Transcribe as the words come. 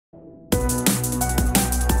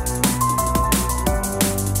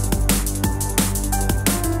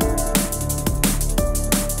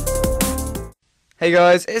Hey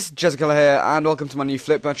guys, it's Jessica here, and welcome to my new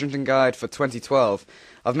flip merchanting guide for 2012.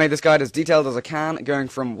 I've made this guide as detailed as I can, going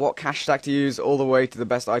from what cash stack to use all the way to the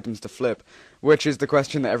best items to flip, which is the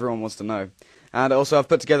question that everyone wants to know. And also I've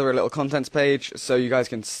put together a little contents page so you guys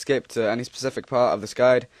can skip to any specific part of this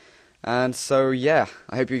guide. And so yeah,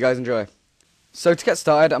 I hope you guys enjoy. So to get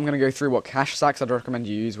started, I'm going to go through what cash stacks I'd recommend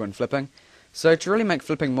you use when flipping. So to really make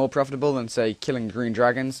flipping more profitable than say killing green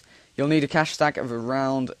dragons, you'll need a cash stack of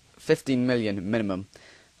around 15 million minimum.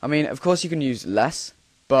 I mean, of course you can use less,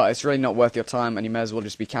 but it's really not worth your time and you may as well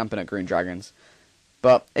just be camping at green dragons.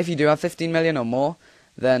 But if you do have 15 million or more,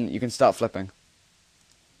 then you can start flipping.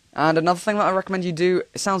 And another thing that I recommend you do,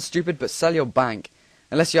 it sounds stupid, but sell your bank,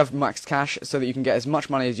 unless you have max cash, so that you can get as much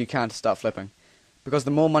money as you can to start flipping. Because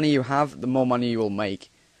the more money you have, the more money you will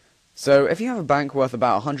make. So if you have a bank worth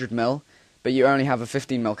about 100 mil, but you only have a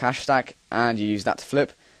 15 mil cash stack, and you use that to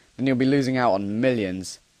flip, then you'll be losing out on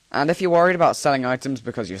millions. And if you're worried about selling items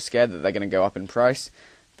because you're scared that they're going to go up in price,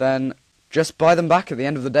 then just buy them back at the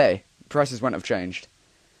end of the day. Prices won't have changed.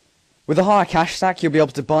 With a higher cash stack, you'll be able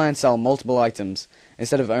to buy and sell multiple items,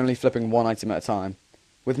 instead of only flipping one item at a time.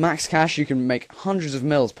 With max cash, you can make hundreds of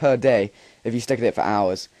mils per day if you stick at it for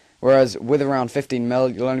hours, whereas with around 15 mil,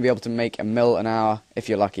 you'll only be able to make a mil an hour if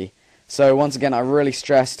you're lucky. So once again, I really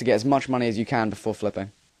stress to get as much money as you can before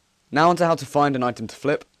flipping. Now onto how to find an item to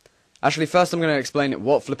flip. Actually, first I'm going to explain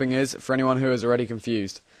what flipping is for anyone who is already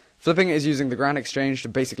confused. Flipping is using the Grand Exchange to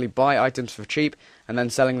basically buy items for cheap and then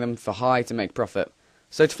selling them for high to make profit.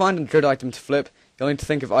 So to find a good item to flip, you'll need to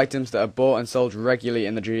think of items that are bought and sold regularly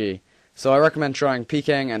in the GE. So I recommend trying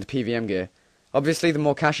PKing and PVM gear. Obviously, the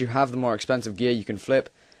more cash you have, the more expensive gear you can flip.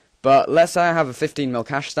 But let's say I have a 15 mil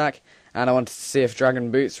cash stack and I wanted to see if dragon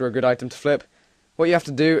boots were a good item to flip. What you have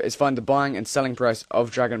to do is find the buying and selling price of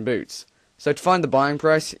dragon boots. So to find the buying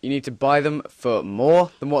price, you need to buy them for more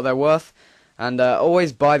than what they're worth, and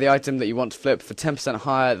always buy the item that you want to flip for 10%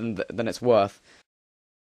 higher than it's worth.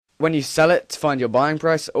 When you sell it to find your buying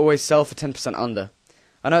price, always sell for 10% under.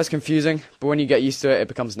 I know it's confusing, but when you get used to it, it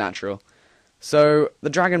becomes natural. So the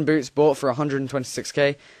dragon boots bought for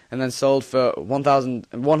 126k and then sold for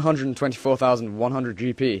 124,100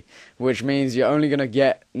 GP, which means you're only going to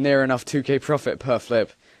get near enough 2k profit per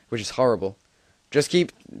flip, which is horrible. Just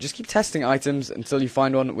keep testing items until you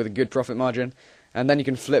find one with a good profit margin, and then you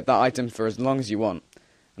can flip that item for as long as you want.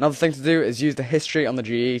 Another thing to do is use the history on the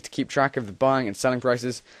GE to keep track of the buying and selling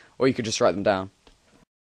prices, or you could just write them down.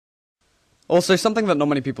 Also, something that not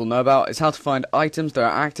many people know about is how to find items that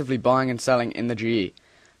are actively buying and selling in the GE.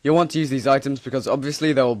 You'll want to use these items because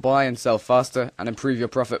obviously they will buy and sell faster and improve your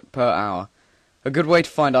profit per hour. A good way to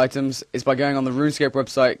find items is by going on the RuneScape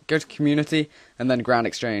website, go to Community, and then Grand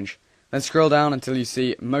Exchange. Then scroll down until you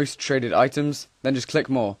see most traded items, then just click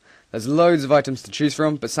more. There's loads of items to choose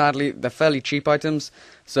from, but sadly they're fairly cheap items,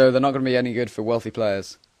 so they're not going to be any good for wealthy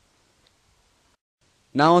players.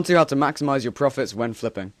 Now on to how to maximize your profits when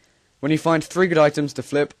flipping. When you find 3 good items to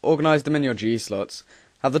flip, organize them in your GE slots.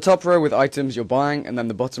 Have the top row with items you're buying, and then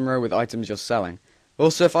the bottom row with items you're selling.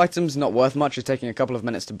 Also, if items not worth much are taking a couple of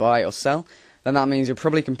minutes to buy or sell, then that means you're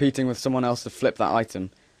probably competing with someone else to flip that item,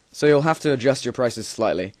 so you'll have to adjust your prices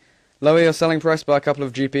slightly. Lower your selling price by a couple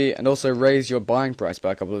of GP and also raise your buying price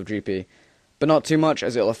by a couple of GP, but not too much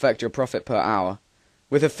as it'll affect your profit per hour.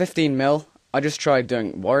 With a 15 mil, I just tried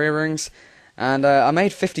doing warrior rings, and I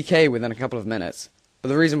made 50k within a couple of minutes. But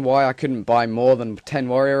the reason why I couldn't buy more than 10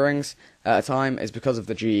 warrior rings at a time is because of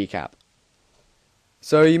the GE cap.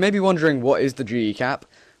 So you may be wondering, what is the GE cap?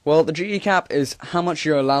 Well, the GE cap is how much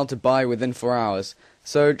you're allowed to buy within 4 hours.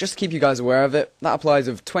 So just to keep you guys aware of it, that applies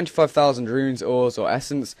of 25,000 runes, ores or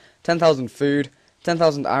essence, 10,000 food,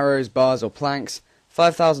 10,000 arrows, bars or planks,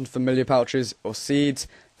 5,000 familiar pouches or seeds,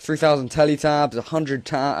 3,000 teletabs, 100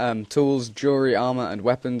 tools, jewelry, armor and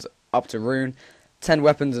weapons up to rune, 10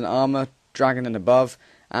 weapons and armor, dragon and above,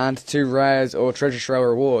 and 2 rares or treasure trail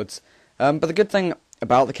rewards. But the good thing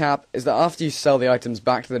about the cap is that after you sell the items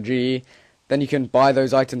back to the GE, then you can buy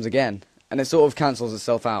those items again, and it sort of cancels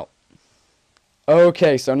itself out.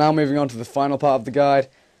 Okay, so now moving on to the final part of the guide,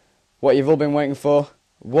 what you've all been waiting for,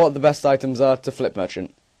 what the best items are to flip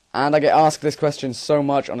merchant. And I get asked this question so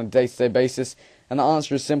much on a day-to-day basis, and the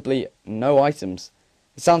answer is simply no items.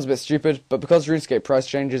 It sounds a bit stupid, but because RuneScape price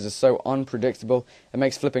changes are so unpredictable, it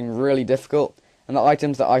makes flipping really difficult, and the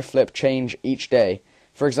items that I flip change each day.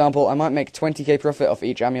 For example, I might make 20k profit off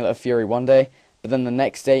each Amulet of Fury one day, but then the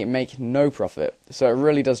next day make no profit, so it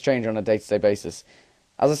really does change on a day-to-day basis.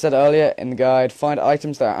 As I said earlier in the guide, find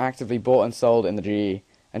items that are actively bought and sold in the GE,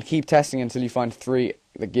 and keep testing until you find 3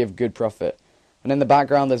 that give good profit. And in the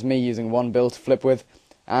background there's me using one build to flip with,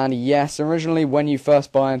 and yes, originally when you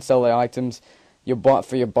first buy and sell the items,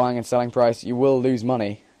 for your buying and selling price, you will lose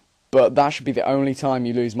money. But that should be the only time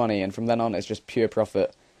you lose money, and from then on it's just pure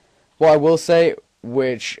profit. What I will say,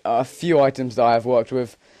 which are a few items that I have worked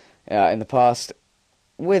with in the past,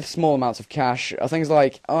 with small amounts of cash, are things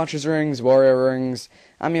like Archer's Rings, Warrior Rings,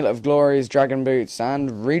 Amulet of Glories, Dragon Boots,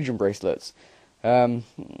 and Region Bracelets.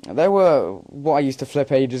 They were what I used to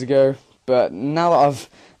flip ages ago, but now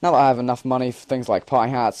that I have enough money for things like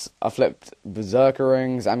party hats, I flipped Berserker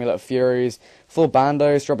Rings, Amulet of Furies, full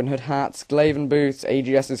bandos, Robin Hood hats, Glaven Boots,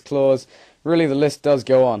 AGS's Claws. Really, the list does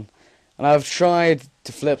go on. And I've tried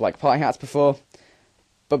to flip like party hats before,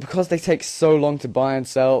 but because they take so long to buy and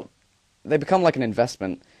sell, they become like an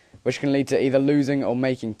investment, which can lead to either losing or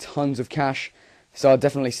making tons of cash, so I'll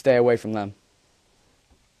definitely stay away from them.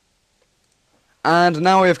 And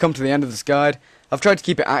now we have come to the end of this guide. I've tried to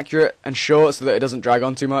keep it accurate and short so that it doesn't drag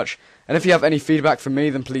on too much, and if you have any feedback from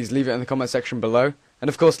me, then please leave it in the comment section below, and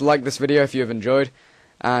of course like this video if you have enjoyed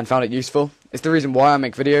and found it useful. It's the reason why I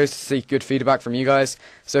make videos, to seek good feedback from you guys,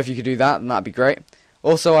 so if you could do that, then that'd be great.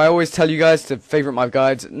 Also, I always tell you guys to favourite my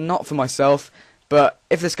guides, not for myself, but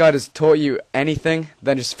if this guide has taught you anything,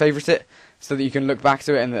 then just favourite it, so that you can look back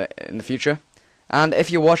to it in the future. And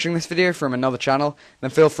if you're watching this video from another channel, then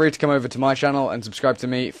feel free to come over to my channel and subscribe to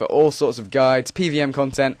me for all sorts of guides, PVM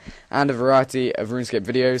content, and a variety of RuneScape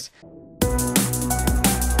videos.